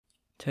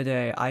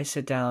Today, I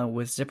sit down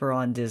with Zipper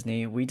on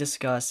Disney. We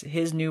discuss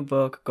his new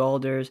book,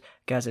 Galder's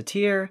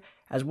Gazetteer,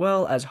 as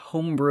well as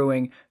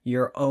homebrewing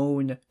your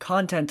own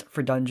content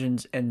for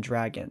Dungeons and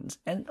Dragons,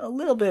 and a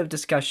little bit of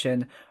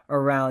discussion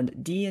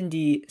around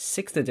D&D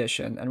 6th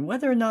edition and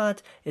whether or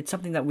not it's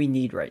something that we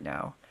need right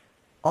now.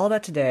 All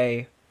that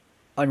today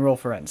on Roll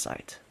for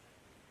Insight.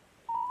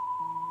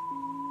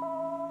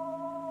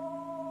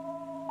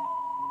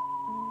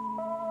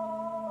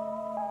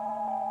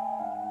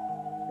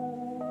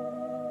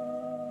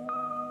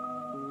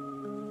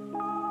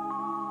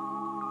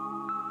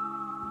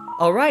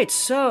 All right,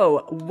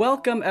 so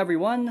welcome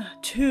everyone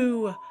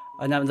to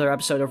another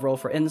episode of Roll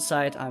for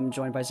Insight. I'm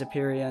joined by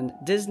Ziperian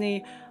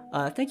Disney.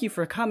 Thank you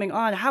for coming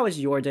on. How has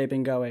your day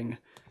been going?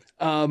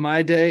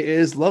 My day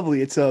is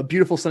lovely. It's a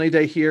beautiful sunny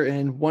day here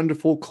in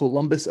wonderful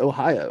Columbus,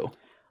 Ohio.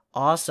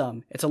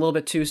 Awesome. It's a little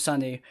bit too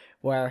sunny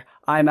where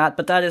I'm at,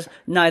 but that is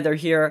neither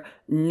here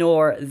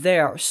nor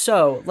there.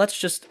 So let's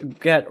just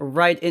get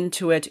right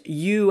into it.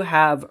 You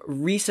have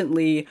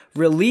recently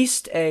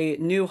released a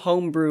new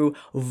homebrew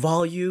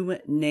volume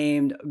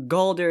named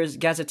Galder's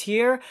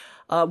Gazetteer.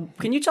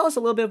 Can you tell us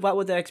a little bit about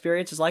what the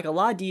experience is like? A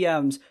lot of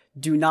DMs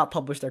do not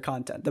publish their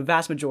content, the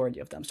vast majority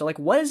of them. So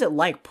what is it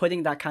like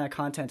putting that kind of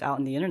content out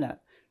on the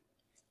internet?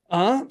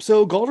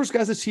 So Galder's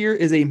Gazetteer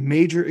is a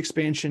major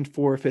expansion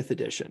for 5th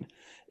edition.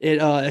 It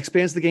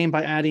expands the game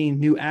by adding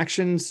new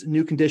actions,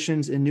 new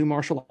conditions, and new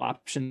martial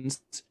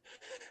options.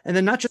 And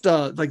then not just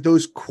like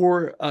those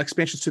core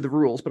expansions to the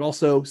rules, but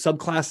also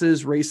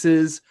subclasses,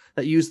 races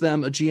that use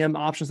them, GM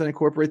options that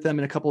incorporate them,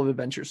 and a couple of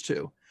adventures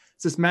too.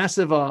 It's this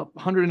massive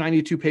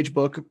 192-page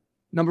book,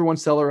 #1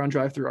 seller on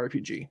DriveThru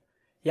RPG.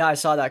 Yeah, I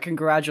saw that.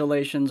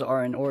 Congratulations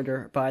are in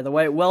order, by the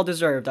way. Well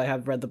deserved. I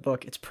have read the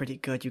book. It's pretty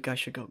good. You guys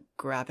should go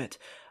grab it.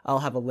 I'll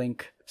have a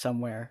link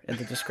somewhere in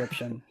the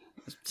description.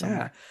 Somewhere.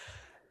 Yeah.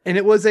 And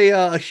it was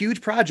a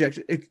huge project.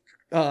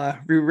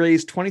 We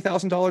raised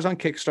 $20,000 on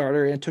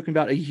Kickstarter, and it took me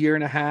about a year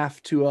and a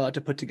half to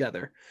put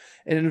together.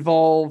 It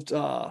involved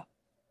about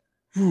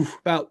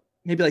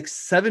maybe like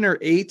 7 or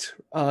 8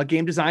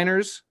 game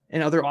designers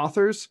and other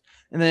authors,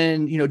 and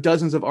then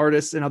dozens of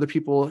artists and other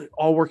people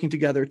all working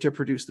together to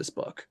produce this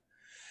book.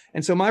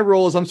 And so my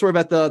role is I'm sort of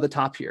at the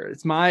top here.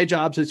 It's my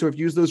job to sort of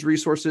use those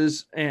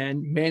resources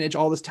and manage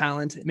all this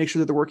talent, make sure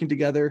that they're working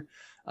together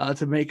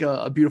to make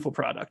a beautiful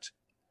product.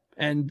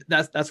 And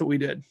that's what we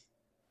did.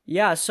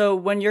 Yeah, so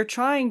when you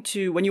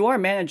are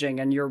managing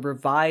and you're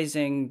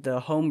revising the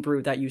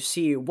homebrew that you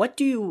see, what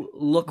do you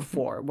look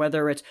for,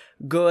 whether it's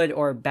good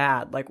or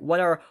bad? Like,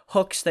 what are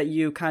hooks that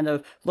you kind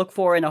of look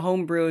for in a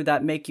homebrew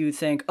that make you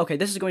think, okay,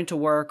 this is going to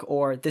work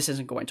or this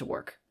isn't going to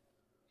work?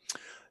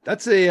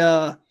 That's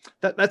a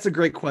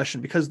great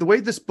question, because the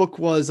way this book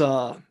was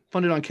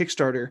funded on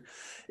Kickstarter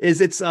is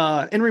it's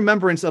in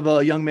remembrance of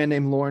a young man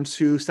named Lawrence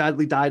who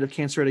sadly died of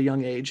cancer at a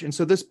young age. And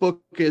so this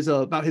book is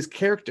about his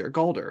character,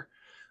 Galder,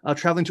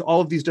 traveling to all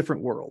of these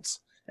different worlds,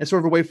 and sort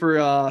of a way for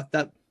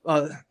that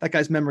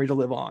guy's memory to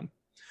live on.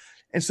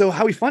 And so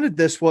how we funded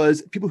this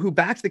was people who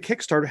backed the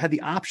Kickstarter had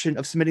the option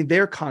of submitting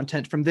their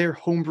content from their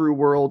homebrew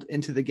world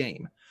into the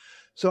game.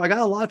 So I got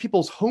a lot of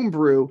people's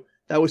homebrew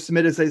that was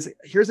submitted says,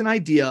 here's an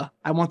idea.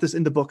 I want this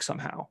in the book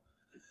somehow.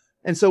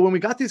 And so when we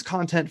got these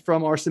content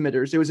from our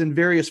submitters, it was in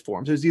various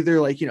forms. It was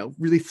either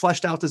really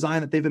fleshed out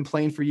design that they've been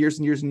playing for years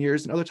and years and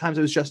years. And other times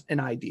it was just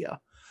an idea.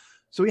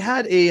 So we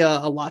had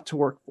a lot to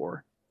work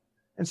for.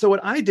 And so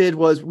what I did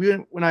was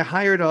when I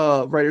hired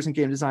writers and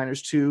game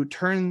designers to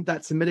turn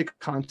that submitted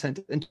content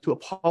into a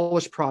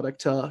polished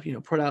product to,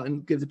 put out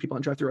and give to people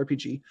on DriveThru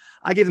RPG,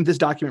 I gave them this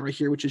document right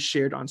here, which is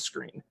shared on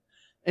screen.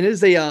 And it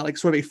is a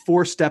sort of a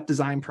 4-step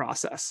design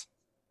process.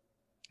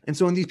 And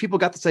so when these people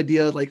got this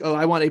idea, like, oh,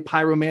 I want a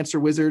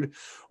pyromancer wizard,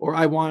 or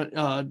I want,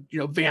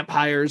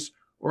 vampires,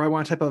 or I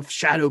want a type of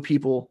shadow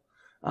people.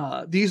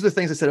 These are the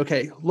things I said,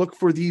 okay, look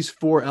for these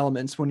 4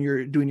 elements when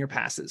you're doing your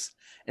passes.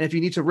 And if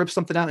you need to rip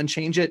something out and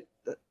change it,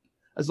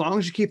 as long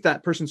as you keep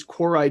that person's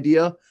core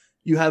idea,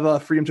 you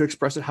have freedom to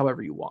express it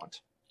however you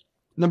want.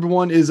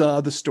 #1 is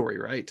the story,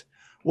 right?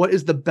 What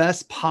is the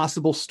best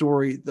possible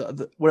story,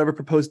 whatever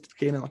proposed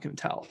game element can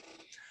tell?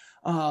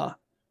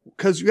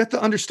 Because you have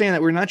to understand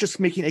that we're not just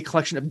making a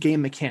collection of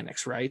game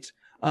mechanics, right?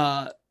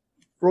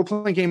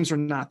 Role-playing games are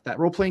not that.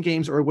 Role-playing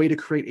games are a way to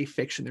create a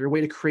fiction. They're a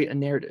way to create a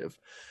narrative.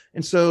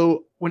 And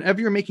so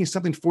whenever you're making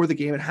something for the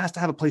game, it has to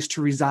have a place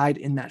to reside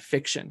in that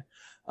fiction.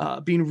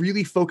 Being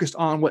really focused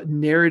on what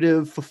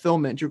narrative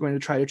fulfillment you're going to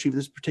try to achieve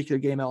with this particular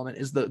game element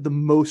is the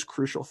most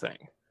crucial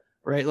thing,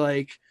 right?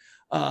 Like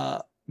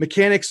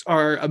mechanics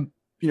are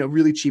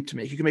really cheap to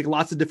make. You can make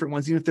lots of different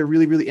ones, even if they're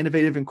really, really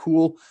innovative and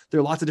cool. There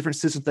are lots of different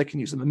systems that can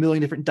use them, a million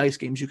different dice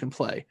games you can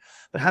play.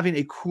 But having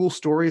a cool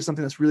story is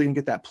something that's really going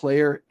to get that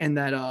player and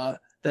that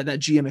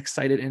GM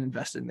excited and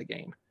invested in the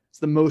game. It's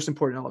the most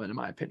important element, in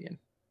my opinion.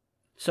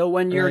 So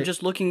when you're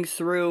just looking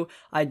through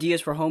ideas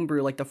for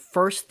homebrew, like the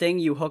first thing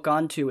you hook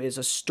onto is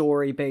a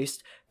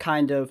story-based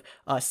kind of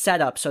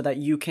setup so that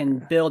you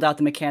can build out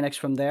the mechanics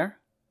from there?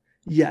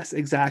 Yes,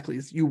 exactly.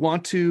 You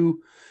want to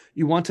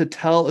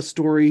tell a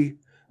story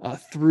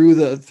through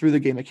the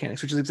game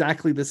mechanics, which is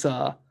exactly this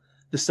the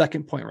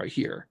second point right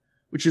here,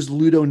 which is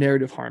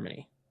ludonarrative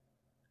harmony.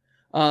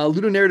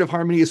 Ludonarrative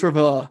harmony is sort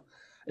of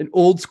an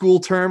old school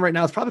term right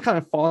now. It's probably kind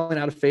of falling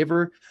out of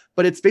favor,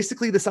 but it's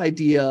basically this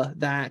idea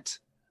that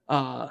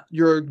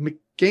your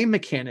game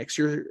mechanics,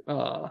 your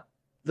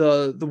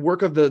the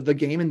work of the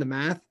game and the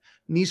math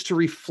needs to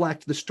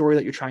reflect the story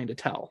that you're trying to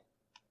tell.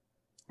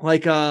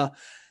 Like the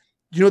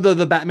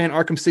Batman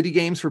Arkham City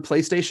games for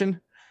PlayStation.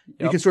 Yep.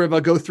 You can sort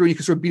of go through and you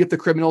can sort of beat up the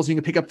criminals, and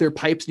you can pick up their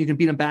pipes and you can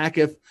beat them back.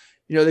 If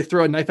they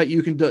throw a knife at you,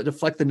 you can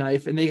deflect the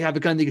knife, and they have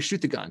a gun, they can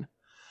shoot the gun.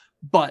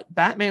 But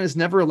Batman is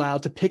never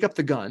allowed to pick up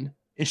the gun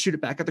and shoot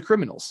it back at the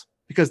criminals,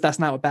 because that's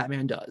not what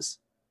Batman does.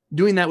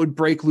 Doing that would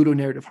break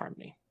ludonarrative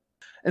harmony.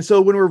 And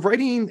so when we're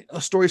writing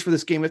stories for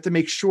this game, we have to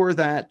make sure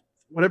that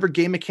whatever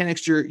game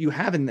mechanics you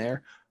have in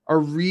there are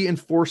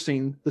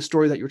reinforcing the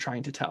story that you're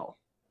trying to tell.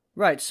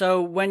 Right.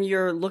 So when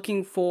you're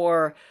looking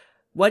for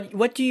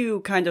what do you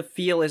kind of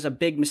feel is a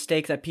big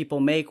mistake that people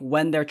make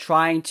when they're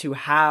trying to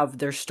have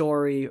their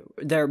story,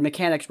 their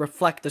mechanics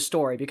reflect the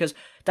story? Because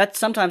that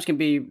sometimes can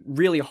be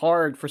really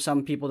hard for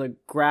some people to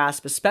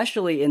grasp,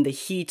 especially in the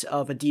heat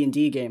of a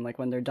D&D game, like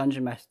when they're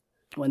dungeon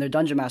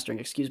mastering,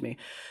 excuse me.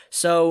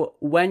 So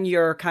when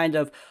you're kind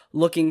of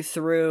looking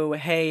through,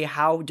 hey,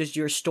 how does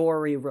your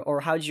story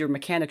or how does your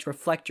mechanics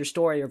reflect your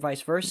story or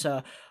vice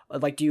versa?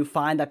 Like, do you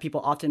find that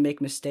people often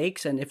make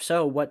mistakes? And if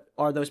so, what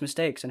are those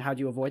mistakes and how do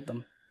you avoid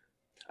them?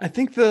 I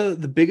think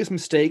the biggest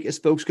mistake is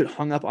folks get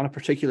hung up on a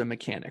particular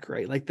mechanic,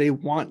 right? Like they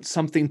want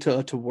something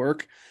to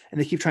work and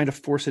they keep trying to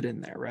force it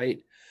in there, right?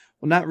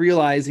 Well, not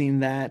realizing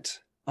that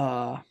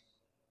that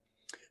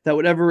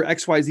whatever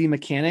XYZ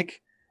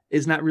mechanic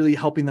is not really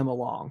helping them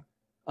along.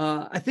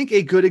 I think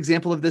a good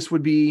example of this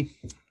would be,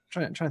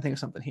 trying to think of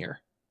something here.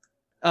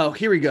 Oh,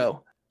 here we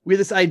go. We had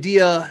this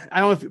idea. I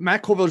don't know if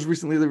Matt Colville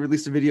recently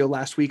released a video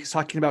last week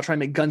talking about trying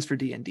to make guns for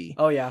D&D.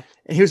 Oh, yeah.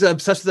 And he was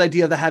obsessed with the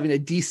idea that having a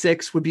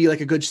D6 would be like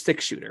a good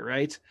stick shooter,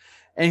 right?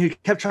 And he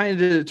kept trying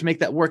to make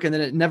that work. And then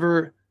it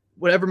never,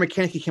 whatever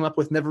mechanic he came up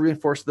with, never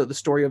reinforced the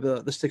story of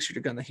the stick shooter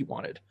gun that he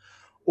wanted.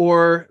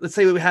 Or let's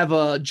say we have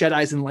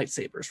Jedis and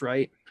lightsabers,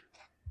 right?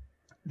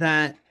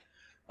 That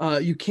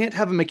you can't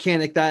have a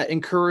mechanic that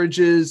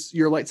encourages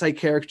your light side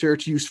character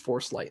to use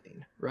force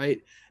lightning,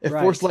 right? If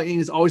force lightning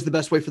is always the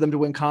best way for them to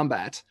win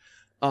combat,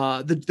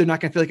 they're not going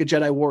to feel like a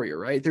Jedi warrior,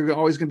 right? They're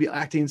always going to be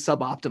acting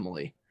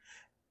suboptimally.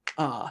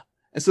 And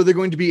so they're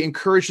going to be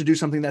encouraged to do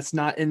something that's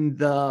not in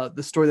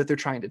the story that they're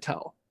trying to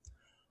tell.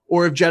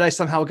 Or if Jedi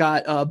somehow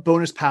got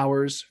bonus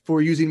powers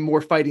for using more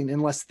fighting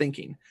and less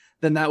thinking,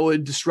 then that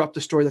would disrupt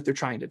the story that they're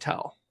trying to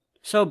tell.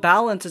 So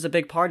balance is a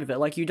big part of it.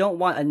 Like, you don't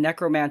want a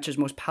necromancer's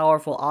most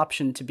powerful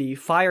option to be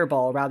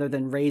fireball rather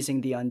than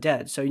raising the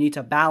undead. So you need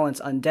to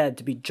balance undead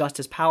to be just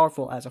as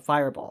powerful as a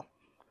fireball.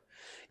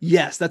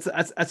 Yes, that's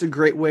a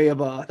great way of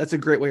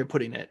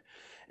putting it.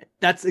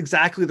 That's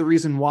exactly the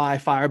reason why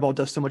fireball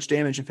does so much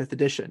damage in 5th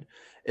edition.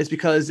 Is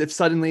because if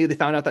suddenly they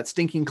found out that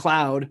stinking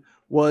cloud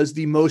was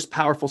the most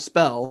powerful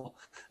spell,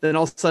 then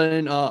all of a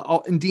sudden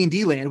in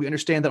D&D land we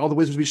understand that all the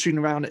wizards would be shooting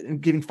around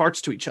and giving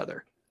farts to each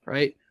other,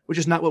 right? Which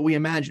is not what we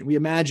imagine. We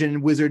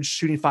imagine wizards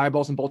shooting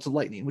fireballs and bolts of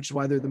lightning, which is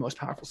why they're the most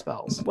powerful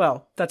spells.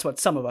 Well, that's what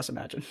some of us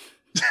imagine.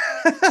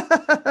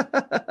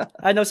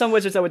 I know some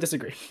wizards that would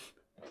disagree.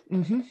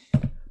 Mm-hmm.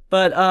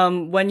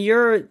 But when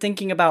you're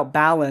thinking about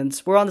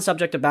balance, we're on the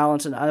subject of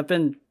balance, and I've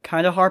been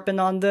kind of harping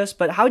on this,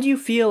 but how do you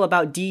feel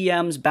about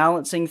DMs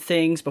balancing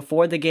things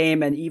before the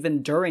game and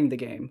even during the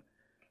game?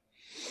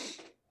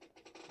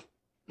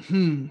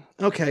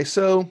 Okay,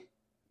 so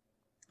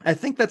I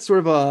think that's sort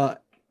of a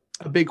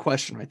big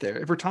question right there.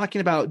 If we're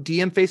talking about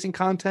DM facing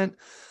content,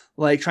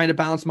 like trying to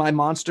balance my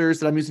monsters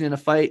that I'm using in a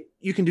fight,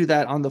 you can do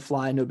that on the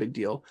fly, no big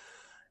deal.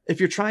 If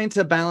you're trying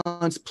to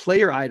balance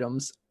player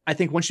items, I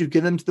think once you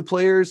give them to the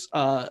players,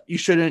 you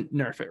shouldn't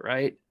nerf it,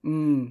 right? The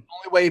only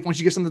way, once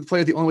you give something to the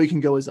player, the only way you can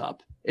go is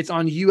up. It's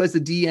on you as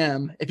the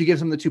DM, if you give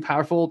something too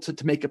powerful,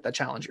 to make up that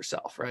challenge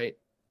yourself, right?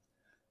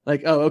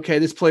 Like, oh, okay,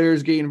 this player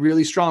is getting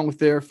really strong with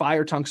their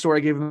fire tongue sword.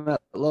 I gave them at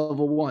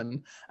level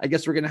 1. I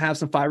guess we're going to have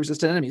some fire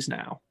resistant enemies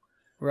now.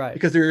 Right.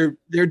 Because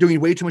they're doing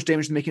way too much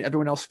damage and making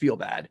everyone else feel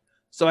bad.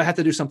 So I have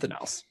to do something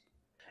else.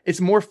 It's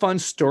more fun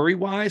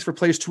story-wise for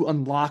players to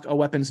unlock a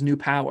weapon's new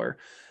power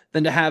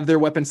than to have their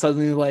weapon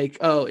suddenly like,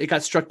 oh, it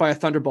got struck by a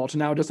thunderbolt and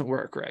now it doesn't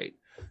work, right?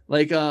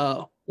 Like,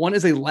 one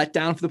is a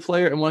letdown for the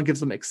player and one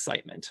gives them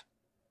excitement.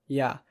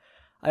 Yeah.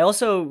 I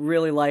also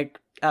really like,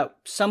 at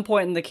some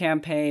point in the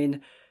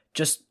campaign,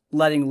 just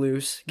letting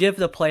loose. Give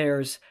the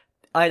players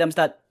items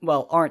that,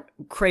 well, aren't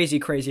crazy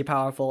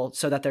powerful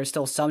so that there's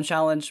still some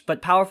challenge,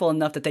 but powerful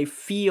enough that they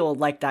feel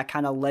like that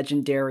kind of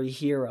legendary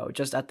hero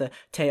just at the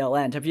tail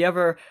end. Have you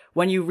ever,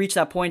 when you reach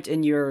that point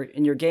in your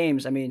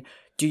games, I mean,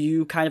 do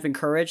you kind of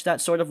encourage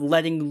that sort of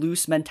letting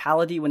loose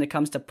mentality when it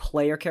comes to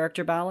player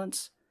character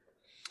balance?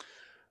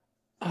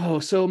 Oh,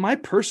 so my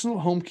personal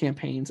home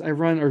campaigns I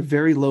run are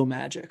very low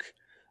magic.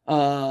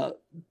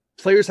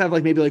 Players have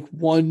like maybe like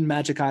one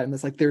magic item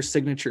that's like their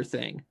signature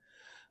thing.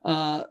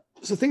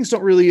 So things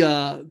don't really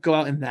go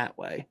out in that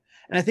way.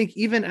 And I think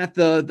even at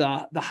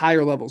the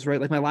higher levels,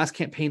 right? Like my last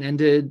campaign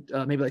ended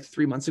maybe like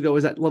 3 months ago,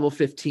 was at level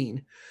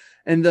 15.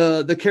 And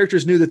the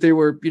characters knew that they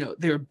were,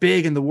 they were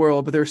big in the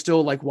world, but there were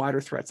still like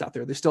wider threats out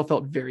there. They still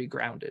felt very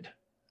grounded.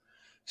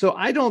 So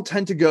I don't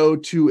tend to go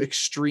to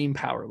extreme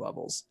power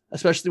levels,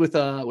 especially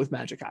with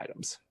magic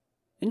items.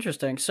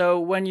 Interesting. So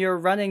when you're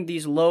running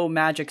these low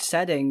magic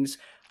settings,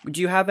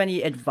 do you have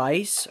any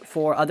advice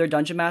for other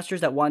dungeon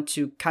masters that want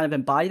to kind of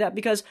embody that?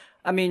 Because,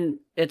 I mean,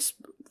 it's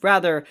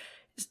rather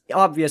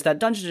obvious that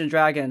Dungeons and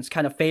Dragons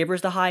kind of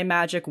favors the high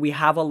magic. We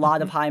have a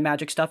lot of high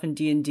magic stuff in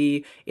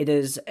D&D. It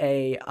is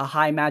a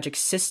high magic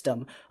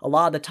system a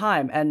lot of the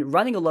time. And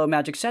running a low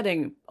magic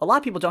setting, a lot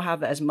of people don't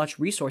have as much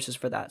resources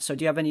for that. So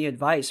do you have any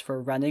advice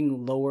for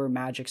running lower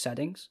magic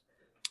settings?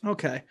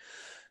 Okay.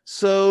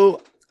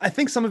 So I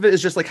think some of it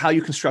is just like how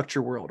you construct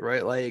your world,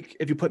 right? Like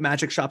if you put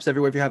magic shops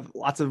everywhere, if you have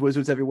lots of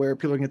wizards everywhere,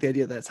 people are gonna get the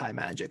idea that it's high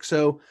magic.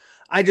 So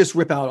I just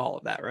rip out all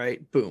of that, right?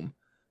 Boom.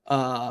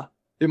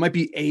 There might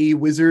be a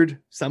wizard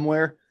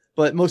somewhere,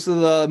 but most of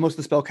the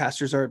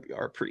spellcasters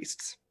are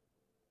priests.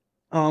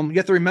 You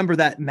have to remember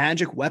that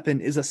magic weapon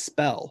is a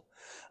spell.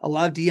 A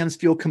lot of DMs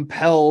feel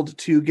compelled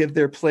to give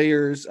their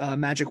players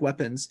magic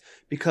weapons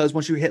because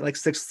once you hit like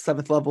 6th,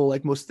 7th level,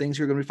 like most things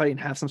you're going to be fighting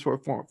have some sort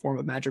of form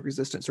of magic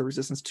resistance or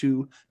resistance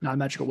to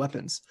non-magical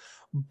weapons.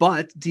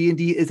 But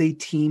D&D is a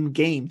team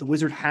game. The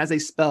wizard has a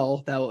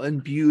spell that will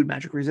imbue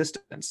magic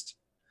resistance.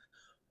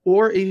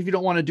 Or if you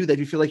don't want to do that, if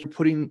you feel like you're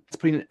putting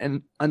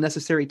an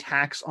unnecessary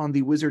tax on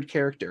the wizard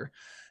character,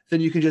 then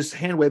you can just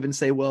hand wave and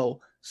say,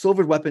 well,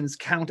 silvered weapons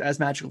count as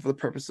magical for the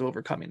purpose of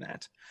overcoming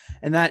that.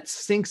 And that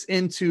sinks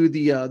into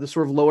the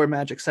sort of lower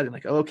magic setting.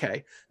 Like,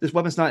 okay, this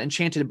weapon's not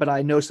enchanted, but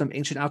I know some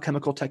ancient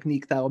alchemical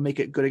technique that will make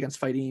it good against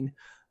fighting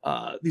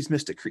these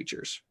mystic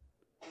creatures.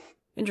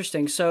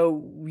 Interesting.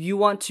 So you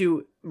want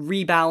to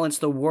rebalance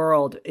the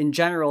world in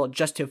general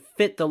just to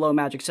fit the low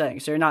magic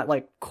setting. So you're not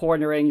like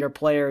cornering your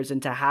players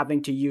into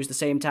having to use the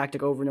same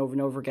tactic over and over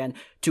and over again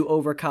to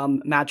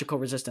overcome magical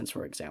resistance,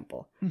 for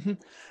example. Mm-hmm.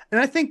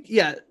 And I think,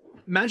 yeah,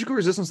 magical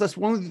resistance, that's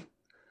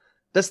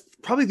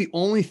probably the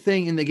only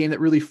thing in the game that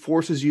really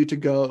forces you to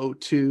go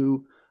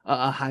to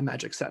a high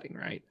magic setting,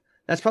 right?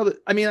 That's probably,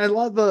 I mean, I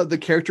love the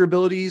character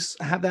abilities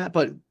have that,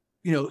 but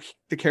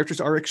the characters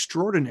are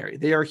extraordinary.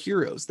 They are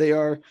heroes. They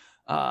are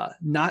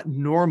not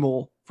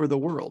normal for the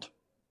world.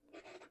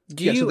 So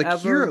the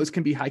heroes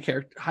can be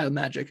high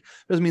magic.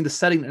 Doesn't mean the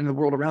setting and the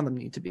world around them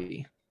need to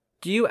be.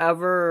 Do you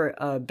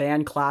ever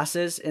ban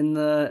classes in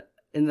the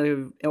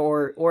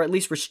or at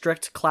least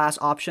restrict class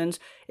options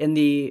in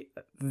the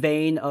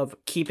vein of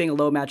keeping a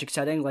low magic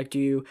setting? Like, do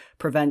you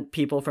prevent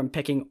people from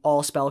picking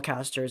all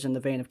spellcasters in the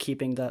vein of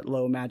keeping that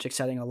low magic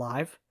setting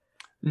alive?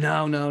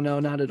 No,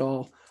 not at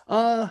all.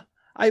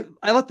 I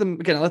let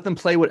them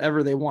play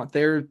whatever they want.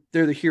 They're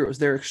the heroes.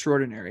 They're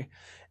extraordinary.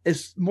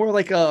 It's more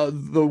like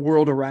the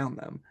world around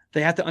them.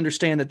 They have to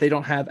understand that they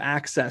don't have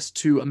access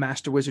to a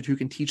master wizard who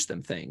can teach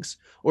them things.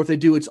 Or if they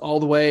do, it's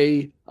all the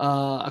way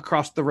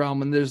across the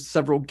realm, and there's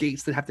several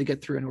gates that have to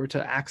get through in order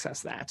to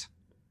access that.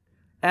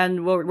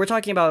 And we're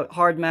talking about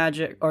hard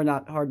magic, or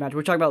not hard magic,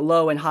 we're talking about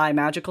low and high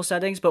magical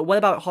settings, but what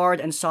about hard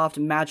and soft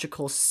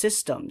magical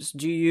systems?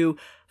 Do you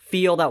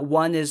feel that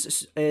one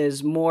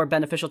is more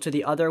beneficial to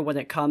the other when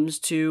it comes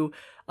to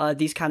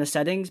these kind of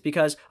settings?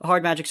 Because a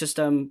hard magic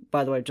system,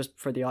 by the way, just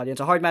for the audience,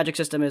 a hard magic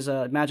system is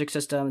a magic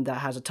system that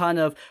has a ton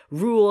of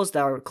rules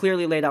that are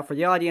clearly laid out for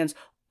the audience.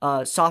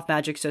 Soft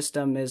magic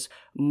system is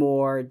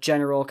more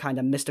general kind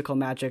of mystical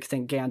magic.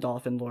 Think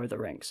Gandalf in Lord of the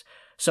Rings.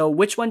 So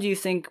which one do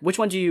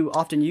you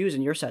often use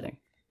in your setting?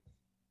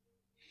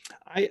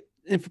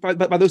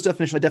 By those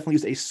definitions, I definitely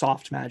use a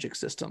soft magic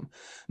system.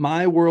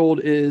 My world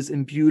is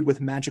imbued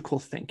with magical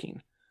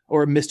thinking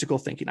or mystical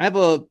thinking. I have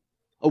a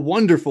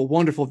wonderful,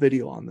 wonderful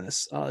video on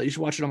this. You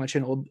should watch it on my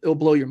channel. It'll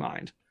blow your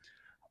mind.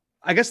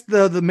 I guess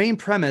the main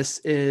premise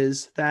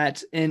is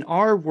that in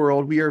our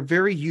world, we are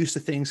very used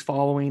to things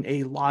following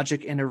a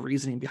logic and a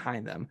reasoning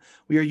behind them.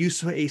 We are used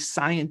to a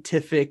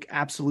scientific,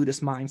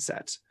 absolutist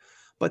mindset.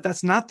 But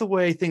that's not the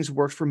way things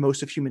worked for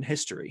most of human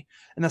history.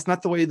 And that's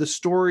not the way the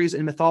stories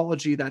and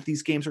mythology that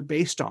these games are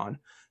based on,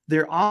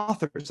 their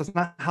authors, that's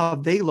not how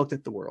they looked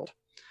at the world.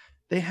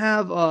 They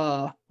have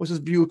what's this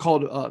view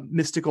called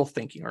mystical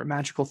thinking or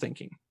magical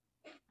thinking.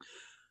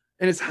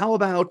 And it's how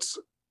about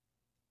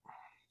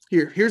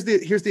here's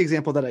the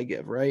example that I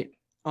give, right?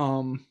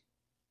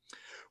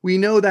 We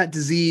know that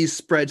disease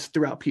spreads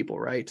throughout people,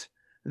 right?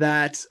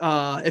 That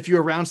if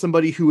you're around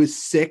somebody who is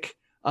sick,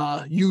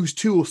 you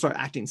too will start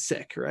acting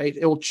sick, right?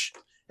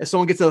 If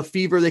someone gets a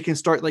fever, they can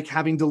start like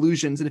having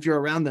delusions. And if you're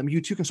around them,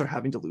 you too can start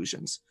having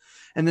delusions.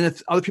 And then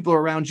if other people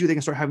are around you, they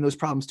can start having those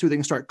problems too. They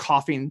can start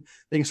coughing,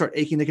 they can start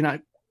aching. They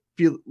cannot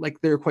feel like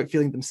they're quite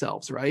feeling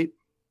themselves, right?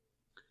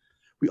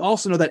 We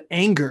also know that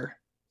anger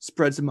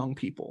spreads among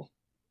people,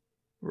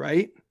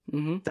 right?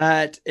 Mm-hmm.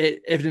 That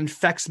if it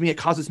infects me, it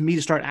causes me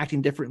to start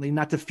acting differently,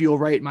 not to feel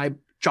right. My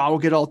jaw will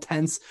get all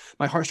tense.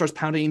 My heart starts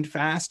pounding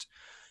fast.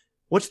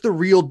 What's the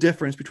real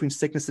difference between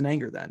sickness and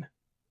anger then?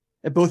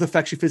 It both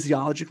affects you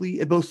physiologically.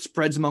 It both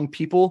spreads among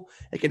people.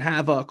 It can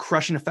have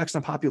crushing effects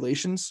on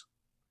populations.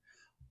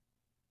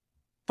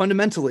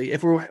 Fundamentally,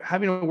 if we're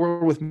having a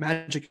world with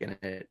magic in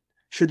it,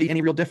 should there be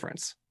any real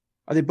difference?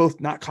 Are they both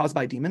not caused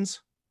by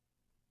demons?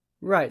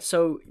 Right.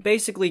 So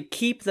basically,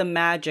 keep the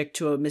magic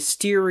to a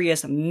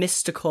mysterious,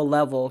 mystical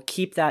level.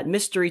 Keep that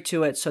mystery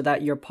to it so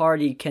that your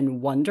party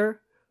can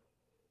wonder.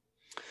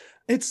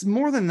 It's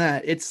more than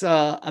that. It's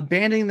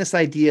abandoning this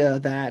idea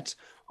that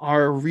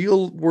our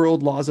real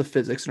world laws of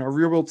physics and our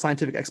real world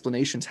scientific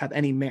explanations have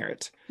any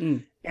merit.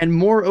 And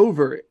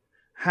moreover,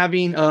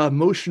 having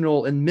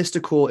emotional and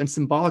mystical and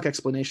symbolic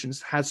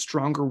explanations has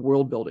stronger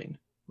world building,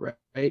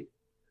 right?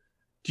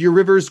 Do your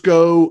rivers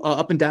go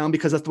up and down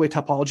because that's the way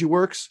topology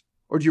works?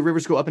 Or do your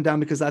rivers go up and down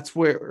because that's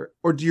where,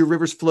 or do your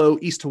rivers flow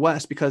east to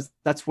west because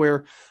that's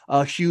where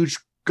a huge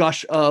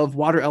gush of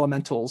water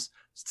elementals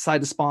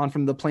decide to spawn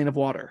from the plane of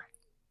water?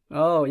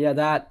 Oh yeah,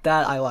 that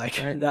I like.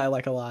 Right? That I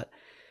like a lot.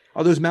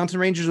 Are those mountain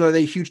ranges, are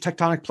they huge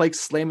tectonic plates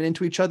slamming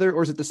into each other,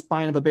 or is it the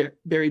spine of a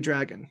buried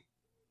dragon?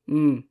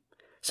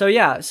 So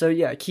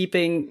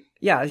getting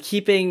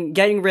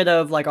rid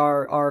of like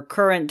our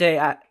current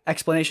day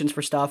explanations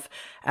for stuff,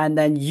 and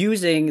then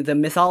using the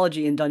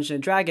mythology in Dungeons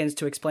and Dragons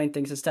to explain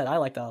things instead. I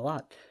like that a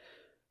lot.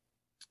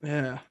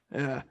 Yeah.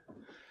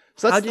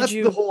 So that's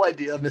the whole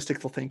idea of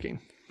mystical thinking.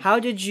 How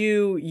did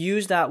you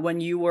use that when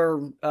you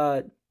were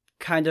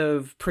kind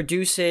of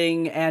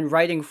producing and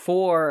writing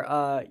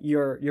for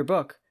your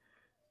book?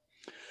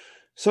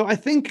 So I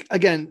think,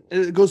 again,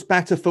 it goes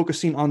back to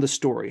focusing on the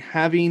story.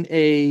 Having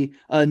a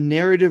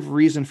narrative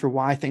reason for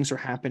why things are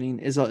happening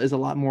is a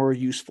lot more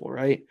useful,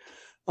 right?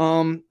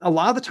 A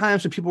lot of the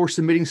times when people were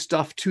submitting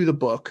stuff to the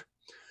book,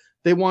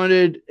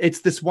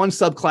 it's this one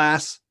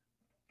subclass,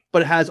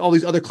 but it has all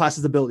these other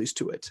classes' abilities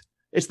to it.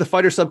 It's the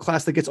fighter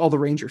subclass that gets all the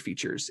ranger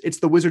features. It's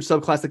the wizard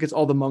subclass that gets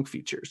all the monk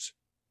features.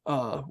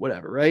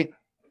 Whatever, right?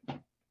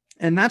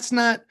 And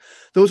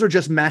those are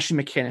just mashing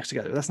mechanics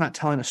together. That's not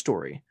telling a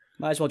story.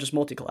 Might as well just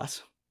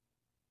multi-class.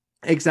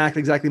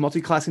 Exactly.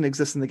 Multi-classing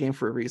exists in the game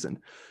for a reason.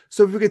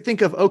 So if we could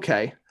think of,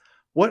 okay,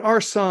 what are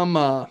some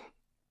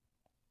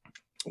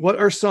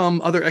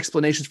other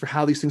explanations for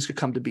how these things could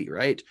come to be,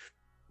 right?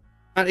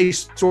 Not a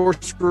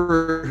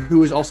sorcerer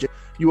who is also,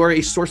 you are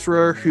a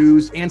sorcerer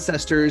whose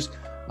ancestors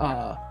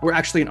were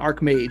actually an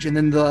archmage, and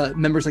then the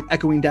members like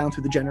echoing down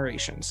through the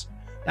generations.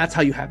 That's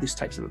how you have these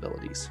types of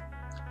abilities.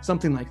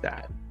 Something like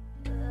that.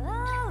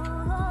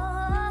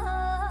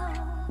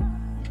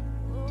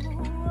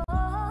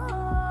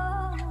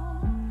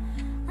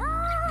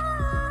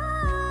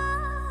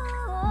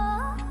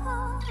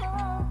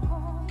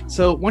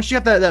 So once you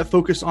have that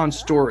focus on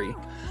story,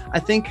 I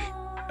think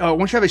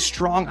once you have a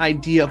strong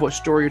idea of what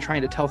story you're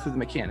trying to tell through the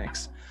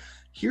mechanics,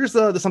 here's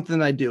the something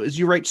that I do is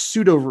you write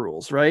pseudo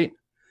rules, right?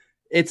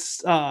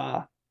 It's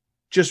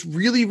just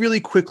really,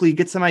 really quickly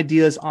get some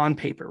ideas on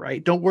paper,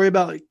 right? Don't worry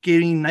about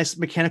getting nice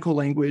mechanical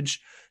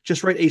language.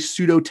 Just write a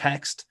pseudo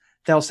text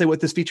that'll say what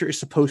this feature is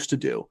supposed to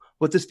do,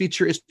 what this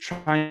feature is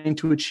trying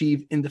to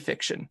achieve in the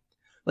fiction.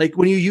 Like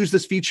when you use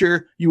this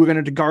feature, you are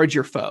going to guard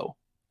your foe.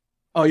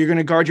 Oh, you're going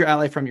to guard your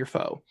ally from your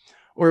foe.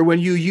 Or when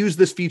you use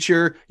this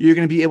feature, you're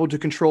going to be able to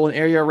control an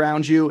area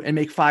around you and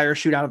make fire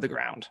shoot out of the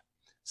ground.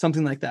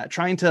 Something like that.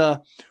 Trying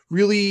to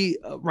really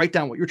write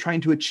down what you're trying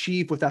to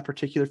achieve with that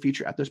particular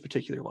feature at those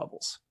particular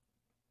levels.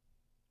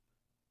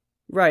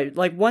 Right.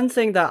 Like one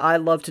thing that I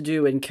love to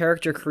do in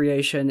character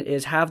creation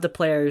is have the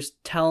players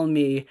tell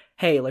me,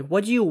 hey, like,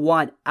 what do you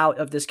want out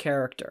of this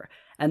character?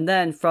 And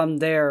then from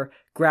there,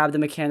 grab the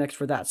mechanics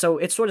for that. So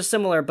it's sort of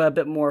similar, but a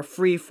bit more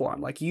free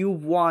form. Like you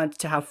want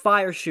to have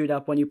fire shoot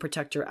up when you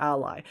protect your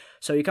ally.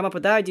 So you come up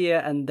with that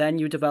idea and then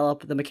you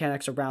develop the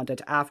mechanics around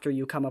it after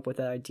you come up with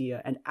that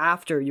idea and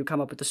after you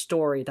come up with the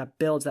story that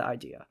builds that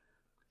idea.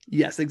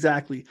 Yes,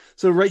 exactly.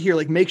 So right here,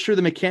 like make sure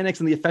the mechanics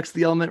and the effects of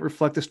the element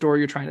reflect the story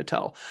you're trying to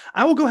tell.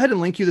 I will go ahead and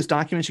link you this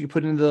document. You can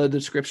put it into the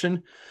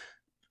description.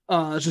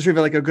 Just to give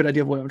you like a good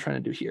idea of what I'm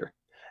trying to do here.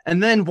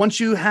 And then once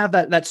you have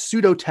that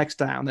pseudo text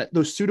down,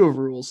 those pseudo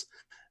rules,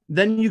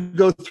 then you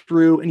go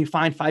through and you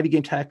find 5e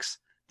game texts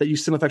that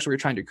use similar effects what you're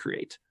trying to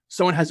create.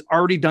 Someone has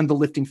already done the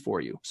lifting for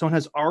you. Someone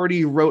has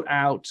already wrote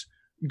out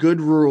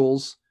good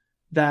rules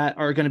that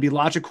are going to be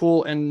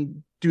logical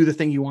and do the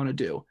thing you want to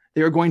do.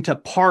 They are going to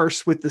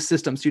parse with the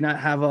system so you not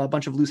have a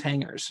bunch of loose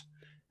hangers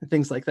and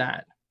things like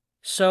that.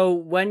 So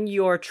when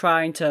you're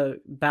trying to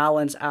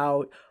balance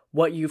out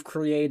what you've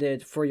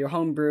created for your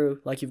homebrew,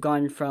 like you've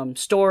gone from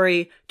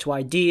story to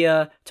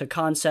idea to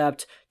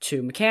concept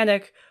to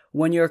mechanic,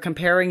 when you're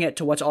comparing it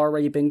to what's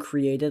already been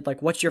created,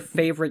 like what's your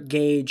favorite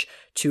gauge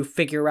to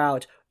figure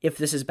out if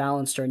this is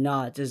balanced or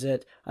not? Is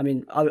it, I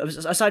mean,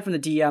 aside from the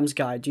DM's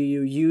guide, do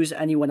you use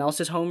anyone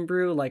else's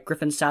homebrew, like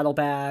Griffin's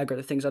Saddlebag or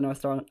the things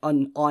on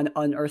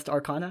Unearthed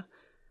Arcana?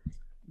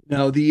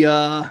 No,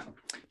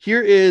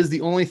 here is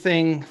the only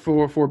thing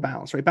for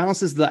balance, right?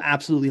 Balance is the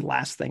absolutely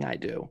last thing I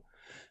do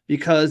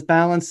because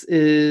balance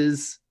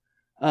is,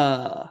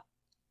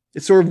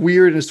 it's sort of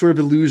weird and it's sort of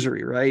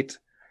illusory, right?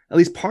 at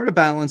least part of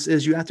balance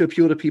is you have to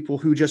appeal to people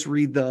who just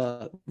read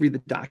the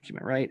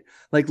document, right?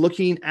 Like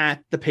looking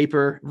at the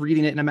paper,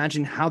 reading it, and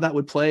imagining how that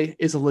would play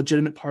is a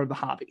legitimate part of the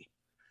hobby.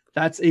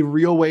 That's a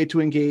real way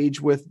to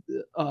engage with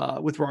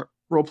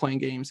role-playing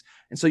games.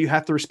 And so you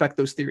have to respect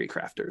those theory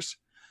crafters.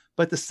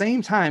 But at the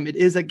same time, it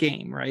is a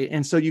game, right?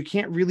 And so you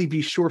can't really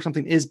be sure if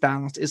something is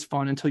balanced, is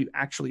fun until you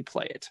actually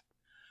play it.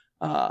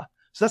 So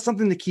that's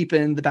something to keep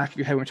in the back of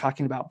your head when we're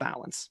talking about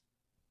balance.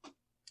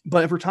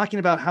 But if we're talking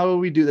about how do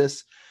we do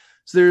this,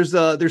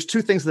 so there's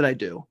two things that I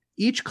do.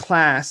 Each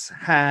class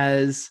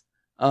has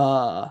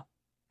a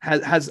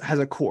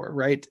core,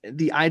 right?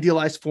 The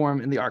idealized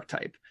form and the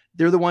archetype.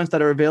 They're the ones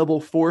that are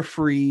available for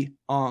free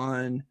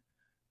on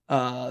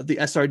the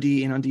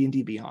SRD and on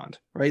D&D Beyond,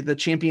 right? The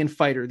champion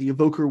fighter, the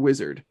evoker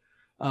wizard,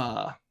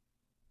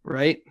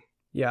 right?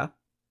 Yeah.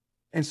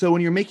 And so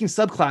when you're making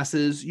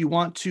subclasses, you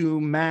want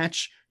to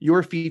match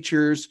your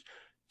features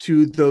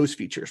to those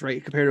features,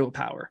 right? Comparative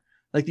power.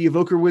 Like the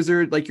evoker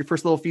wizard, like your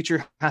first level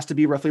feature has to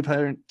be roughly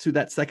equivalent to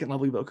that second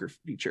level evoker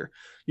feature.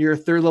 Your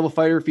third level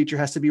fighter feature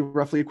has to be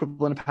roughly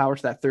equivalent of power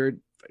to that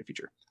third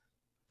feature.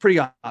 Pretty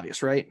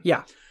obvious, right?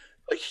 Yeah.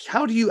 Like,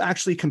 how do you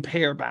actually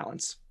compare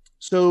balance?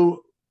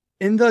 So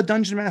in the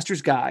Dungeon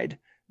Master's Guide,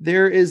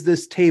 there is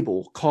this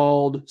table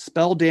called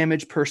spell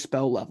damage per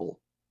spell level.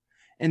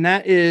 And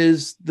that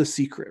is the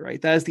secret,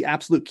 right? That is the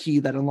absolute key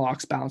that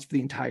unlocks balance for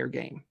the entire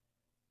game.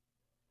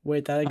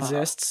 Wait, that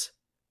exists?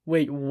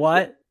 Wait,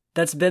 what?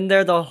 That's been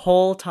there the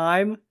whole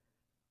time?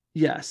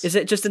 Yes. Is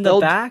it just in the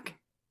back?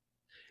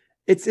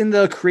 It's in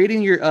the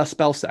creating your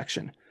spell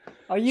section.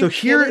 Are you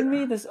kidding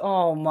me?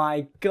 Oh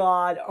my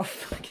god.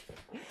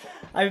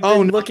 I've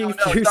been looking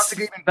through. It's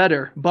even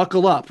better.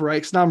 Buckle up, right?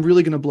 Because now I'm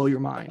really going to blow your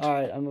mind. All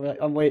right,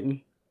 I'm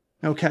waiting.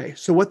 Okay,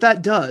 so what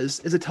that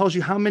does is it tells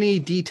you how many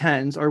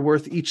D10s are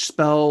worth each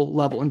spell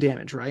level and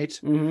damage, right?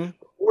 Mm-hmm.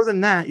 More than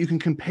that, you can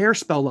compare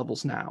spell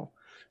levels now.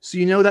 So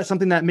you know that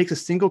something that makes a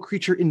single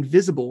creature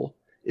invisible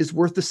is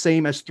worth the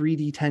same as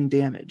 3d10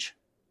 damage.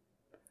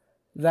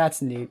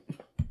 That's neat.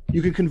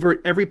 You can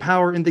convert every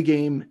power in the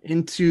game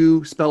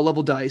into spell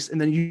level dice,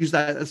 and then use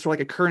that as sort of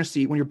like a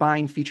currency when you're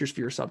buying features for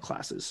your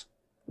subclasses.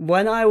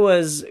 When I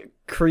was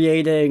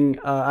creating,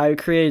 I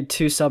created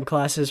 2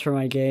 subclasses for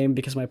my game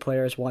because my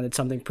players wanted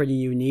something pretty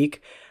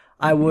unique.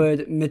 I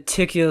would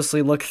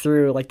meticulously look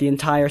through like the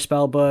entire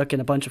spell book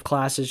and a bunch of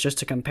classes just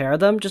to compare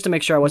them, just to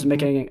make sure I wasn't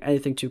making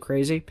anything too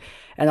crazy,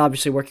 and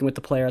obviously working with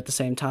the player at the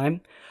same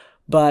time.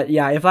 But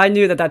yeah, if I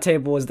knew that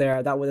table was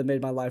there, that would have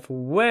made my life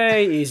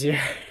way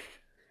easier.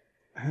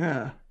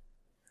 Yeah.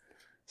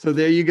 So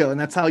there you go, and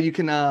that's how you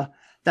can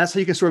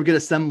sort of get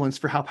a semblance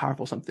for how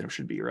powerful something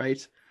should be,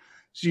 right?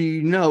 So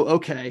you know,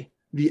 okay,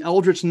 the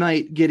Eldritch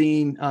Knight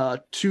getting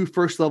 2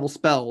 first level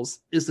spells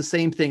is the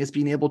same thing as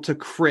being able to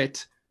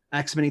crit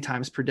X many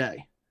times per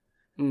day,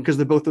 because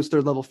they're both those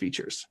third level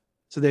features.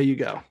 So there you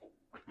go.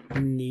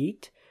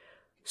 Neat. Yeah.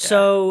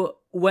 So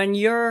when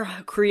you're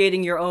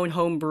creating your own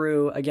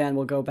homebrew, again,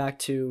 we'll go back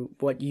to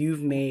what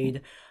you've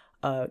made.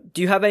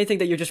 Do you have anything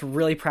that you're just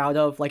really proud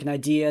of, like an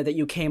idea that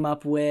you came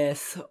up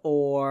with,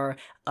 or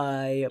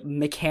a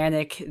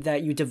mechanic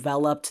that you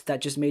developed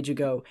that just made you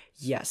go,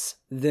 yes,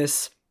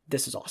 this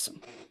is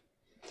awesome?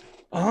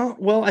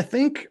 Well, I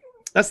think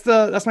that's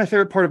my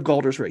favorite part of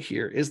Galdur's right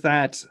here, is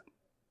that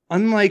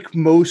unlike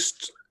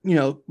most,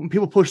 when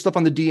people push stuff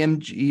on the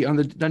DMG, on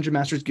the Dungeon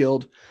Masters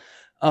Guild,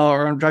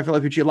 or on Drive for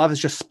RPG, a lot of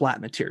it's just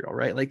splat material,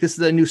 right? Like, this is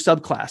a new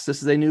subclass,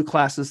 this is a new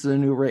class, this is a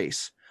new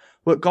race.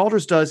 What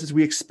Galdur's does is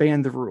we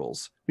expand the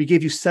rules. We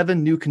gave you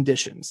 7 new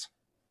conditions,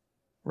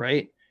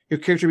 right? Your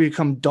character can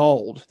become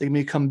dulled. They can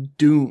become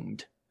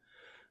doomed.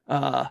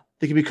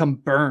 They can become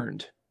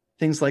burned.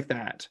 Things like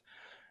that.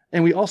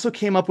 And we also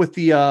came up with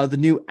the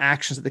new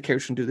actions that the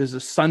character can do. There's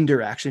a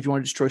sunder action if you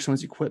want to destroy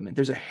someone's equipment.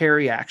 There's a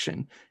harry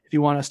action if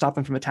you want to stop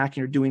them from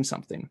attacking or doing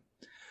something.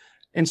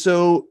 And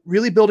so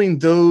really building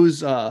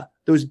those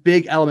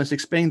big elements,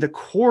 expanding the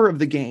core of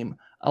the game,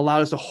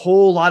 allowed us a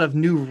whole lot of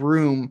new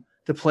room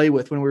to play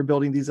with when we were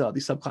building these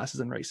subclasses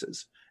and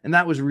races. And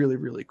that was really,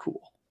 really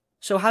cool.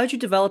 So how did you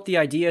develop the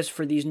ideas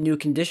for these new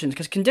conditions?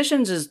 Because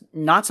conditions is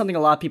not something a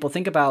lot of people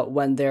think about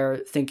when they're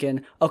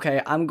thinking,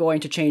 okay, I'm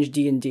going to change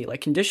D&D. Like,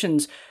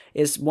 conditions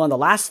is one of the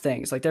last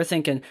things. Like, they're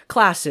thinking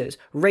classes,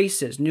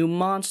 races, new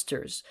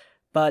monsters.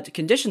 But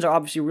conditions are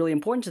obviously really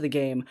important to the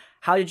game.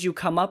 How did you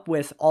come up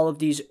with all of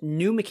these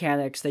new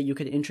mechanics that you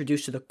could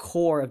introduce to the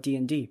core of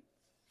D&D?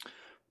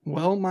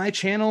 Well, my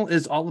channel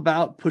is all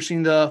about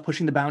pushing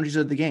the boundaries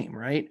of the game,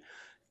 right?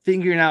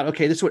 Figuring out,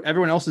 okay, this is what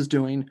everyone else is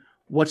doing.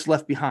 What's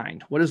left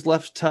behind? What is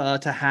left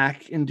to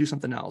hack and do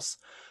something else?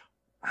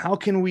 How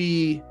can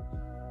we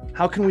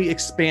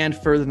expand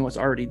further than what's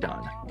already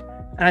done?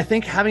 And I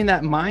think having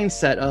that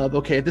mindset of,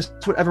 okay, if this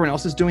is what everyone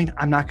else is doing,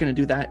 I'm not going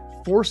to do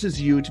that, forces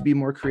you to be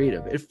more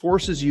creative. It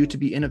forces you to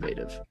be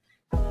innovative.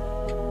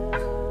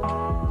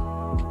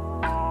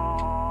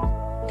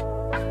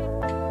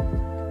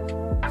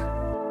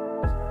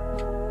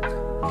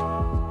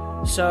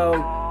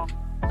 So,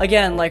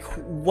 again, like,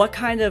 what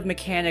kind of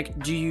mechanic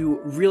do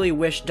you really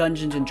wish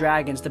Dungeons and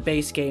Dragons, the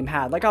base game,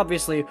 had? Like,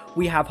 obviously,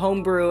 we have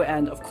Homebrew,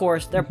 and of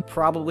course, they're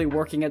probably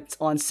working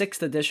on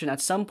 6th edition at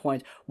some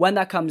point. When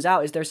that comes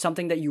out, is there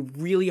something that you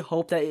really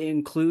hope that it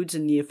includes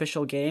in the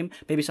official game?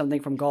 Maybe something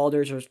from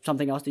Galders or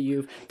something else that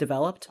you've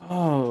developed?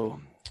 Oh,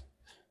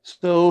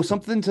 so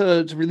something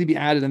to really be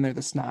added in there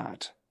that's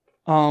not.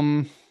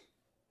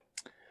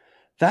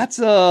 That's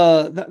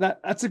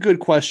a good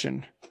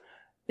question,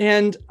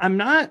 and I'm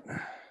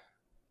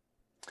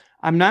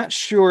not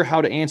sure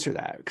how to answer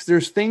that, because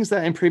there's things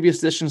that in previous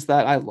editions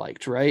that I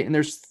liked, right? And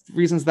there's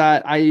reasons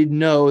that I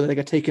know that they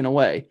got taken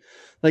away.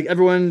 Like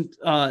everyone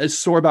is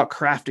sore about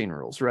crafting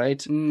rules,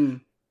 right?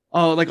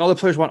 Oh, like all the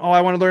players want,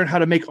 I want to learn how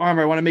to make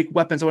armor. I want to make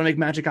weapons. I want to make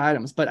magic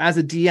items. But as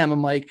a DM,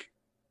 I'm like,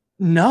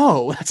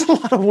 no, that's a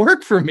lot of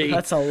work for me.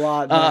 That's a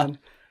lot, man.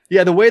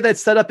 Yeah, the way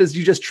that's set up is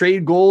you just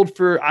trade gold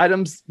for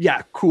items.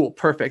 Yeah, cool,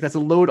 perfect. That's a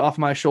load off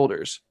my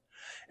shoulders.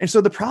 And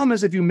so the problem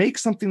is if you make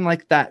something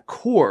like that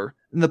core,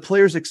 and the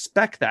players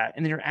expect that,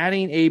 and then you're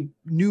adding a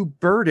new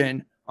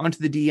burden onto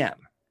the DM.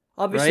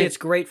 Obviously, right? It's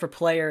great for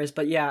players,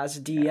 but yeah, as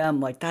a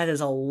DM, like, that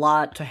is a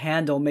lot to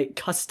handle. Make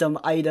custom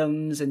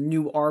items and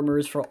new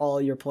armors for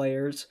all your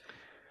players.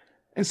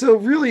 And so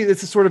really,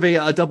 it's a sort of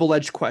a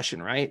double-edged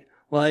question, right?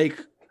 Like,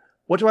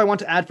 what do I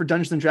want to add for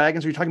Dungeons and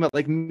Dragons? Are you talking about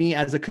like me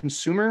as a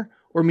consumer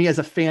or me as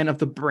a fan of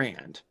the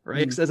brand, right?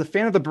 Because as a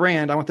fan of the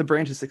brand, I want the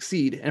brand to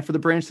succeed. And for the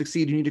brand to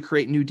succeed, you need to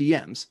create new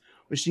DMs,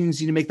 which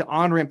means you need to make the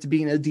on-ramp to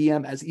being a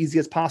DM as easy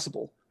as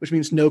possible, which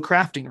means no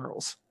crafting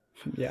rules.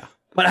 Yeah.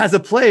 But as a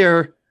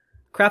player,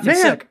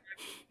 crafting's sick.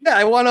 Yeah,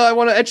 I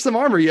wanna etch some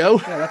armor, yo.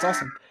 Yeah, that's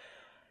awesome.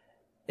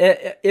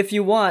 If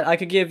you want, I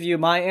could give you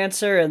my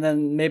answer and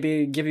then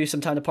maybe give you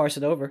some time to parse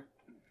it over.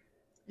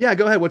 Yeah,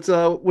 go ahead. What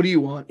do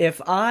you want? If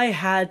I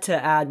had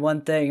to add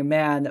one thing,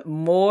 man,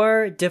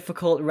 more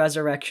difficult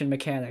resurrection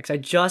mechanics. I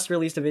just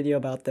released a video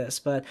about this,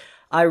 but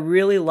I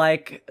really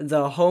like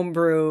the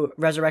homebrew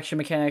resurrection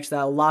mechanics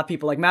that a lot of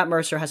people, like Matt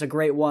Mercer has a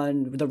great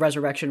one, the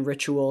resurrection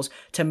rituals,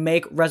 to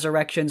make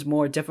resurrections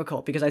more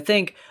difficult. Because I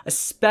think,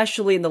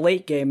 especially in the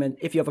late game, and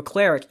if you have a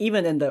cleric,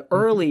 even in the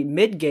early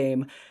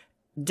mid-game,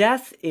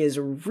 death is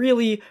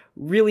really,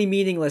 really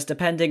meaningless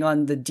depending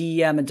on the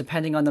DM and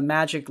depending on the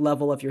magic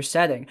level of your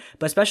setting.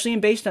 But especially in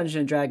base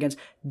Dungeons & Dragons,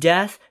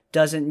 death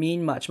doesn't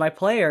mean much. My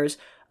players,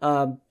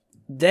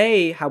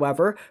 they,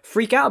 however,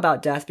 freak out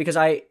about death because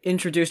I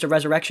introduced a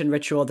resurrection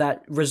ritual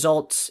that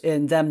results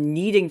in them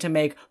needing to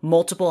make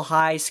multiple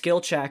high skill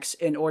checks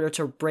in order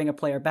to bring a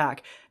player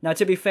back. Now,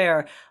 to be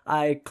fair,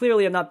 I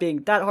clearly am not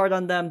being that hard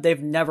on them.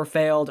 They've never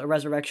failed a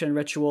resurrection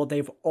ritual.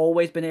 They've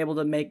always been able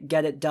to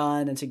get it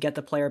done and to get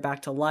the player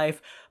back to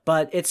life.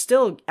 But it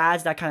still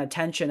adds that kind of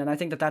tension, and I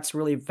think that that's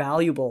really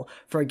valuable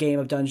for a game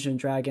of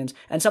Dungeons & Dragons,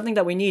 and something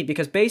that we need,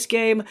 because base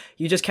game,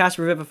 you just cast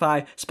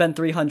Revivify, spend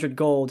 300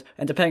 gold,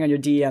 and depending on your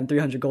DM,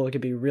 300 gold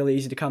could be really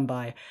easy to come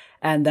by,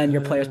 and then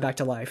your player's back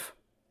to life.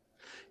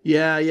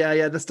 Yeah.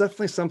 That's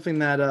definitely something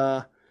that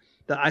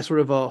I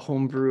sort of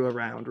homebrew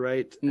around,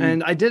 right?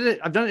 And I've done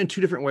it in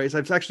 2 different ways.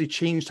 I've actually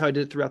changed how I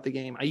did it throughout the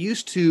game. I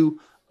used to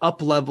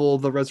up-level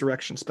the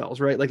resurrection spells,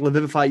 right? Like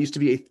Revivify used to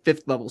be a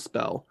 5th level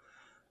spell.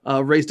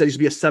 Raise Dead used to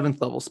be a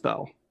 7th level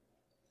spell.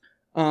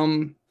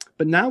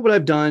 But now what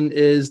I've done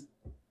is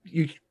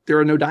there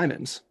are no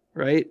diamonds,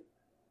 right?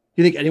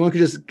 You think anyone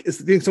could you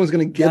think someone's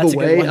going to give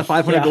away a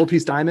 500 gold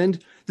piece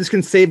diamond? This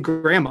can save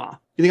grandma.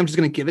 You think I'm just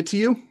going to give it to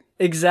you?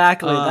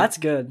 Exactly. That's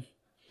good.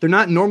 They're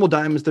not normal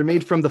diamonds. They're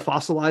made from the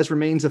fossilized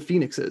remains of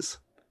phoenixes.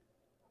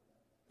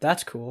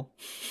 That's cool.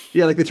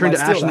 Yeah, like they turn to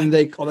ash and then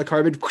they all the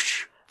carbon.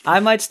 Whoosh.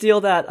 I might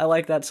steal that. I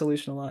like that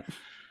solution a lot.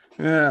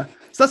 Yeah.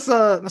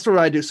 So that's what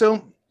I do.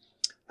 So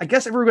I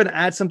guess if we're going to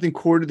add something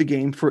core to the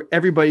game for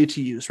everybody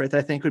to use, right, that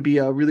I think would be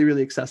really,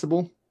 really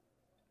accessible.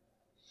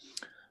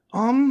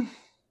 I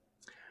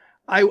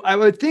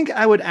would think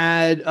I would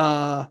add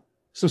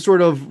some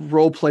sort of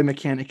role play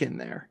mechanic in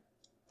there,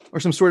 or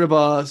some sort of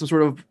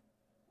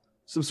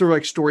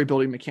like story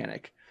building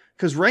mechanic.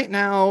 Because right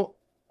now,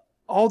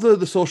 all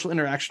the social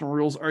interaction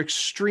rules are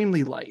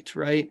extremely light,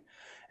 right?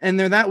 And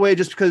they're that way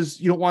just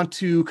because you don't want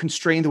to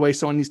constrain the way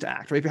someone needs to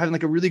act, right? If you're having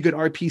like a really good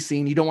RP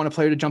scene, you don't want a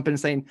player to jump in and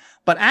saying,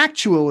 but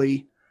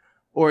actually,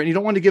 and you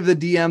don't want to give the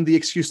DM the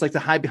excuse like to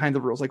hide behind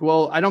the rules. Like,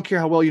 well, I don't care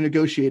how well you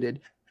negotiated.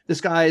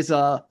 This guy's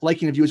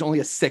liking of you is only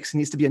a 6. He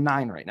needs to be a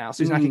 9 right now.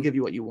 So he's not going to give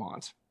you what you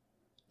want.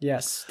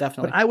 Yes,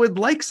 definitely. But I would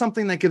like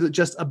something that gives it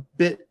just a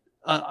bit,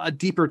 a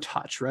deeper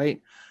touch, right?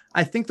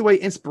 I think the way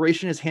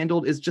inspiration is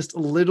handled is just a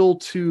little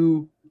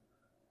too,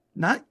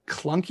 not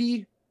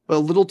clunky, but a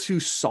little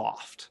too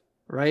soft.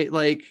 Right?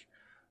 Like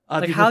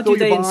how do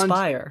they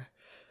inspire?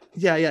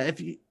 Yeah.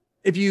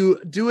 If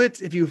you do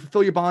it, if you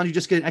fulfill your bond, you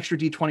just get an extra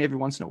D20 every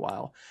once in a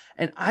while.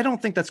 And I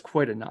don't think that's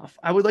quite enough.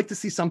 I would like to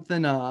see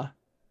something, I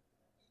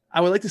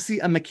would like to see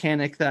a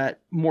mechanic that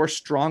more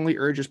strongly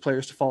urges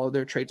players to follow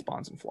their traits,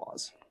 bonds, and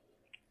flaws.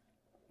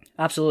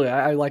 Absolutely.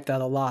 I like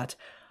that a lot.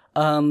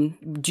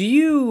 Do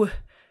you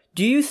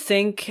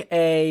think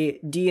a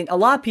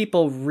lot of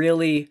people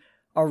really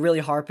are really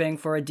harping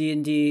for a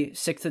D&D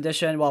 6th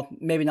edition. Well,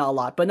 maybe not a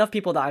lot, but enough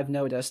people that I've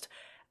noticed.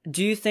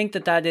 Do you think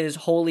that that is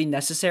wholly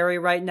necessary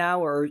right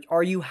now, or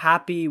are you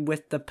happy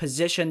with the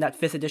position that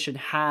 5th edition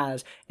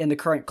has in the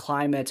current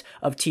climate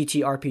of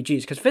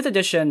TTRPGs? Because 5th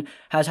edition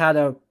has had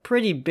a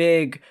pretty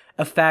big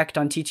effect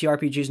on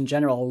TTRPGs in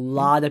general. A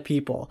lot of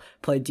people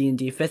play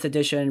D&D 5th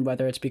edition,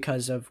 whether it's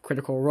because of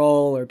Critical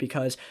Role or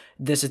because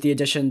this is the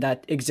edition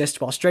that exists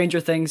while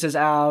Stranger Things is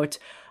out.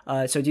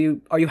 So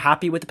are you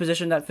happy with the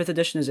position that 5th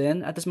edition is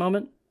in at this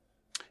moment?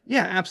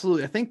 Yeah,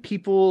 absolutely. I think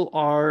people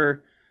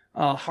are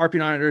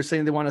harping on it or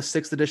saying they want a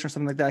 6th edition or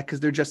something like that because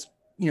they're just,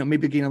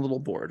 maybe getting a little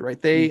bored,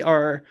 right? They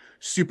are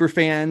super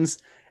fans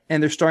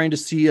and they're starting to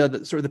see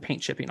sort of the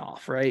paint chipping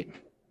off, right?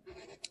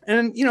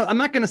 And, I'm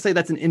not going to say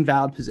that's an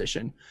invalid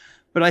position,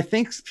 but I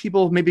think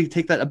people maybe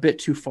take that a bit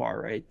too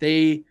far, right?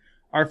 They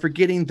are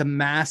forgetting the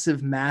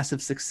massive,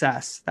 massive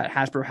success that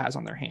Hasbro has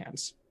on their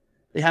hands.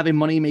 They have a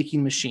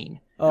money-making machine.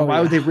 And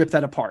why would they rip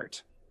that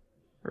apart?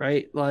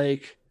 Right?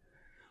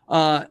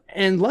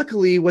 And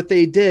luckily what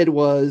they did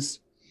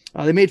was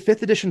they made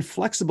 5th edition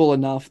flexible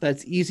enough that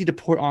it's easy to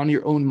put on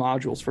your own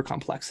modules for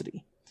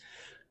complexity.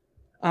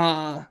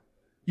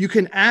 You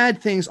can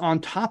add things on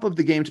top of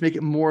the game to make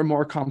it more and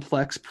more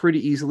complex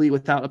pretty easily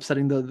without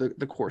upsetting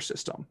the core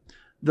system.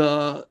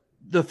 The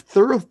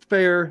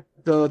thoroughfare,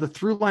 the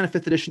through line of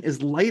 5th edition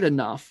is light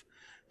enough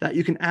that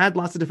you can add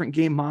lots of different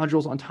game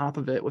modules on top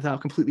of it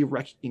without completely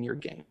wrecking your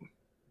game.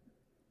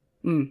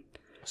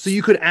 So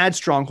you could add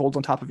strongholds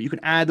on top of it. You can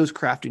add those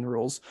crafting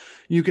rules.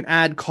 You can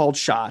add called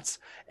shots,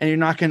 and you're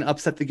not going to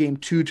upset the game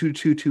too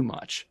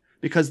much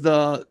because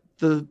the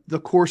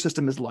core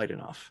system is light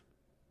enough.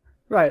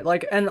 Right.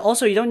 And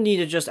also you don't need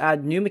to just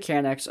add new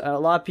mechanics. A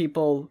lot of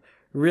people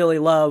really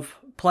love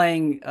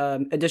playing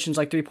editions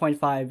like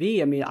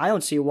 3.5e. I mean, I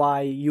don't see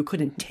why you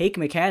couldn't take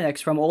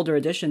mechanics from older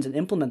editions and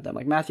implement them.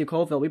 Like Matthew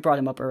Colville, we brought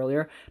him up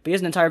earlier, but he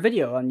has an entire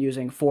video on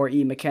using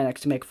 4e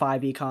mechanics to make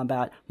 5e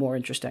combat more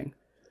interesting.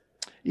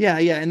 Yeah,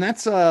 and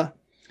that's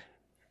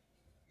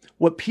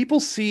what people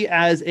see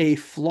as a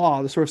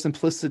flaw, the sort of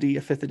simplicity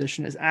of 5th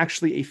edition is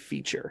actually a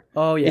feature.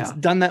 Oh, yeah. It's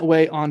done that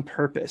way on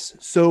purpose.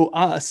 So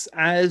us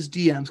as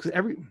DMs,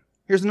 because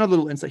here's another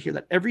little insight here,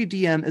 that every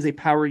DM is a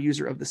power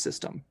user of the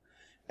system.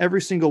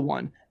 Every single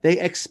one. They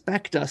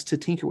expect us to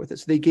tinker with it.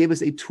 So they gave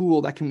us a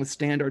tool that can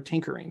withstand our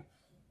tinkering.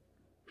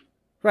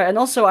 Right, and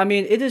also, I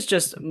mean, it is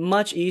just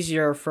much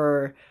easier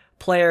for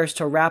players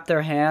to wrap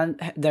their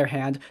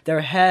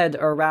head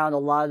around a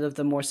lot of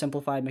the more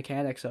simplified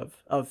mechanics of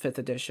 5th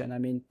edition. I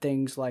mean,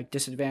 things like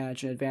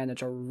disadvantage and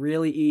advantage are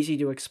really easy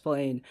to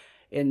explain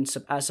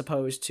as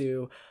opposed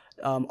to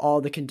all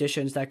the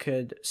conditions that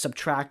could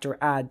subtract or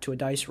add to a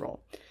dice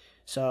roll.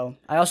 So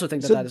I also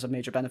think that is a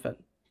major benefit.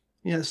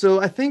 Yeah,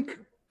 so I think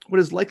what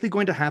is likely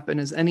going to happen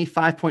is any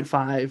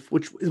 5.5,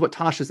 which is what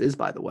Tasha's is,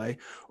 by the way,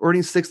 or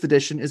any 6th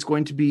edition is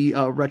going to be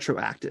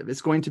retroactive.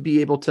 It's going to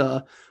be able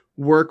to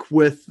work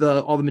with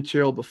all the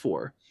material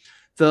before.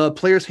 The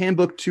player's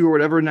handbook 2 or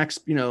whatever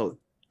next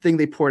thing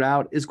they poured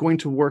out is going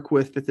to work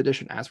with 5th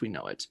edition as we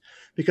know it,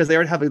 because they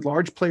already have a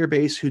large player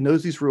base who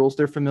knows these rules.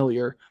 They're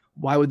familiar.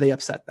 Why would they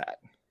upset that?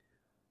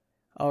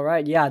 All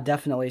right, yeah,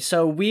 definitely.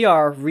 So we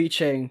are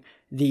reaching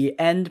the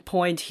end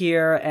point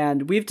here,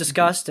 and we've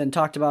discussed and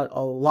talked about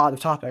a lot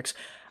of topics.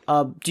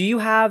 Do you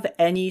have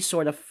any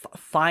sort of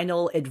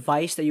final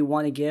advice that you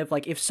want to give?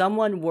 Like, if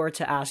someone were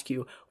to ask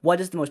you, what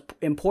is the most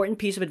important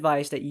piece of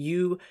advice that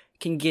you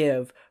can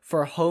give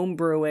for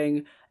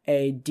homebrewing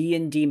a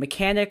D&D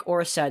mechanic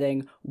or a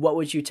setting, what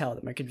would you tell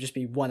them? It could just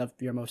be one of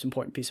your most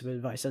important piece of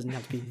advice. It doesn't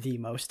have to be the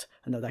most.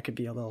 I know that could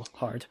be a little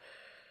hard.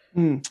 I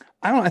don't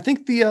know. I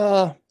think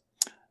the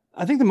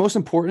most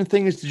important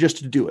thing is just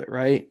to do it,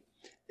 right?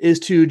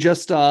 Is to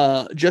just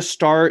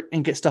start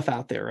and get stuff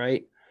out there,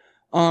 right?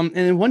 And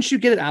then once you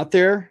get it out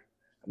there,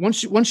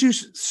 once you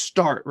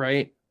start,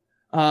 right,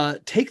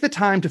 take the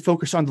time to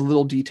focus on the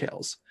little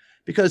details,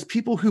 because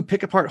people who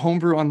pick apart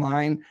homebrew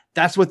online,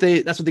 that's what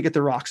they get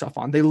their rocks off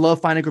on. They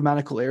love finding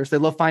grammatical errors. They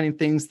love finding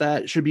things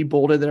that should be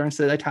bolded that are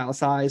instead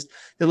italicized.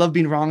 They love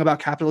being wrong about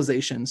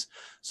capitalizations.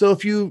 So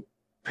if you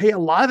pay a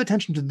lot of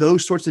attention to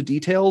those sorts of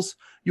details,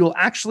 you'll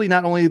actually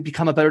not only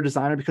become a better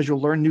designer because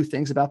you'll learn new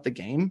things about the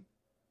game,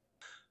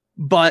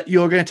 but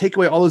you're going to take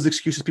away all those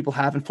excuses people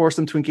have and force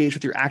them to engage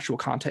with your actual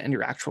content and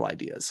your actual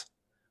ideas.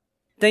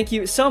 Thank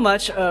you so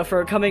much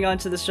for coming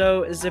onto the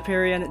show,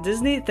 Ziperian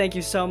Disney. Thank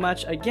you so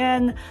much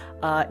again.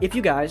 If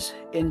you guys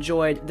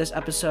enjoyed this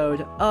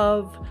episode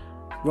of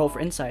Roll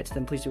for Insights,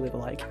 then please do leave a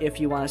like. If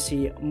you want to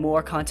see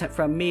more content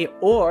from me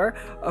or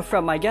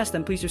from my guests,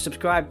 then please do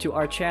subscribe to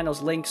our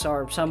channels. Links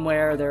are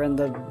somewhere. They're in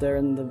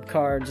the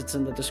cards. It's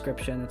in the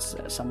description. It's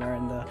somewhere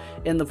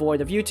in the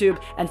void of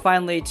YouTube. And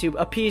finally, to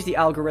appease the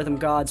algorithm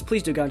gods,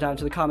 please do go down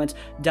to the comments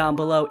down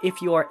below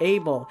if you are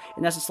able.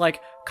 In essence,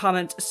 like,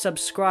 comment,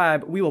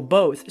 subscribe. We will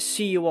both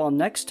see you all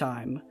next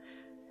time.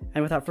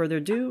 And without further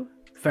ado,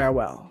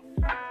 farewell.